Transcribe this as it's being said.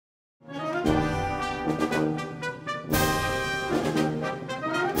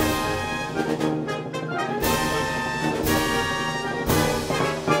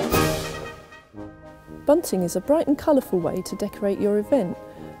bunting is a bright and colourful way to decorate your event.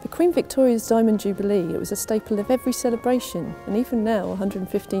 For Queen Victoria's Diamond Jubilee, it was a staple of every celebration, and even now,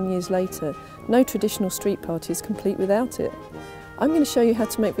 115 years later, no traditional street party is complete without it. I'm going to show you how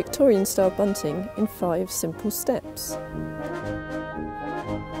to make Victorian-style bunting in 5 simple steps.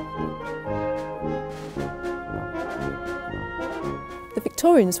 The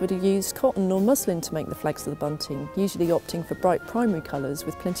Victorians would have used cotton or muslin to make the flags of the bunting, usually opting for bright primary colours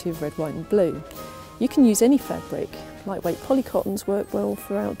with plenty of red, white and blue. You can use any fabric. Lightweight polycottons work well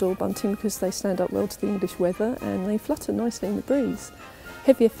for outdoor bunting because they stand up well to the English weather and they flutter nicely in the breeze.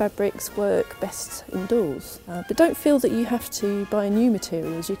 Heavier fabrics work best indoors. But don't feel that you have to buy new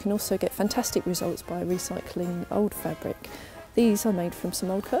materials. You can also get fantastic results by recycling old fabric. These are made from some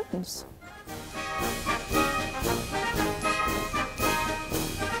old curtains.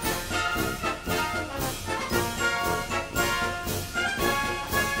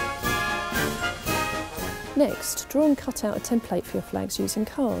 Next, draw and cut out a template for your flags using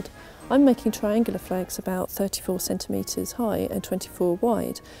card. I'm making triangular flags about 34 centimetres high and 24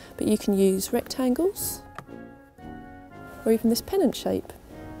 wide, but you can use rectangles or even this pennant shape.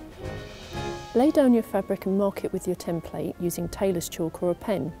 Lay down your fabric and mark it with your template using tailor's chalk or a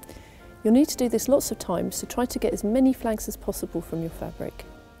pen. You'll need to do this lots of times, so try to get as many flags as possible from your fabric.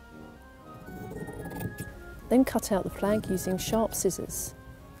 Then cut out the flag using sharp scissors.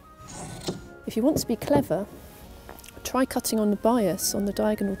 If you want to be clever, try cutting on the bias on the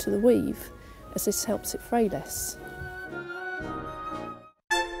diagonal to the weave, as this helps it fray less.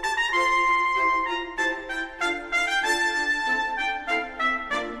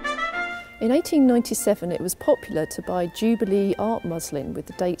 In 1897 it was popular to buy Jubilee art muslin with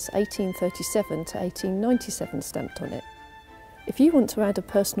the dates 1837 to 1897 stamped on it. If you want to add a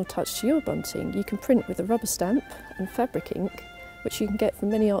personal touch to your bunting, you can print with a rubber stamp and fabric ink, which you can get from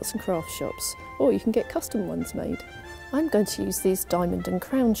many arts and crafts shops, or you can get custom ones made. I'm going to use these diamond and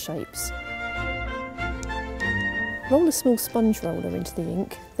crown shapes. Roll a small sponge roller into the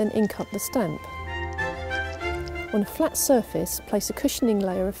ink, then ink up the stamp. On a flat surface, place a cushioning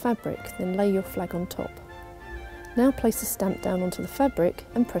layer of fabric, then lay your flag on top. Now place the stamp down onto the fabric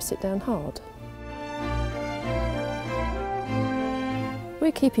and press it down hard.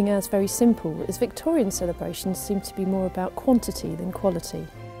 We're keeping ours very simple, as Victorian celebrations seem to be more about quantity than quality.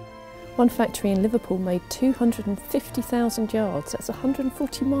 One factory in Liverpool made 250,000 yards, that's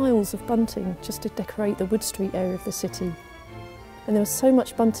 140 miles of bunting, just to decorate the Wood Street area of the city. And there was so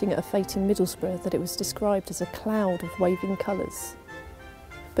much bunting at a fete in Middlesbrough that it was described as a cloud of waving colours.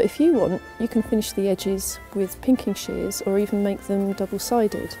 But if you want, you can finish the edges with pinking shears or even make them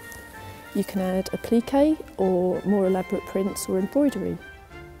double-sided. You can add applique or more elaborate prints or embroidery.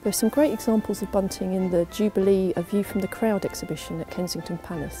 There are some great examples of bunting in the Jubilee A View from the Crowd exhibition at Kensington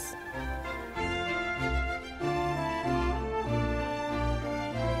Palace.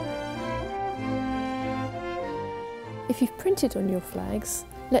 If you've printed on your flags,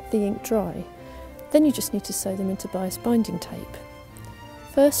 let the ink dry. Then you just need to sew them into bias binding tape.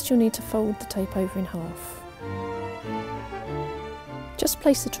 First, you'll need to fold the tape over in half. Just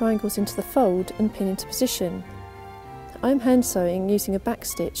place the triangles into the fold and pin into position. I'm hand sewing using a back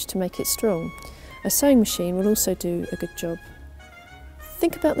stitch to make it strong. A sewing machine will also do a good job.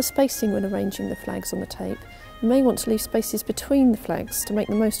 Think about the spacing when arranging the flags on the tape. You may want to leave spaces between the flags to make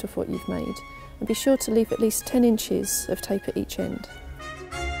the most of what you've made, and be sure to leave at least 10 inches of tape at each end.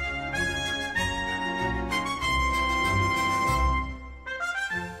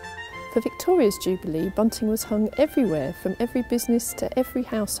 For Victoria's Jubilee, bunting was hung everywhere, from every business to every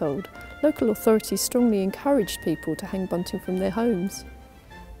household. Local authorities strongly encouraged people to hang bunting from their homes.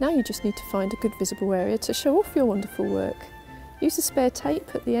 Now you just need to find a good visible area to show off your wonderful work. Use a spare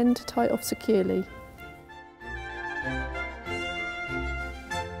tape at the end to tie it off securely.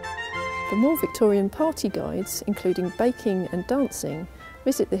 For more Victorian party guides, including baking and dancing,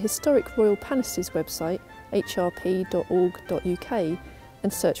 visit the Historic Royal Palace's website, hrp.org.uk,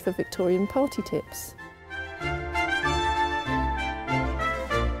 and search for Victorian party tips.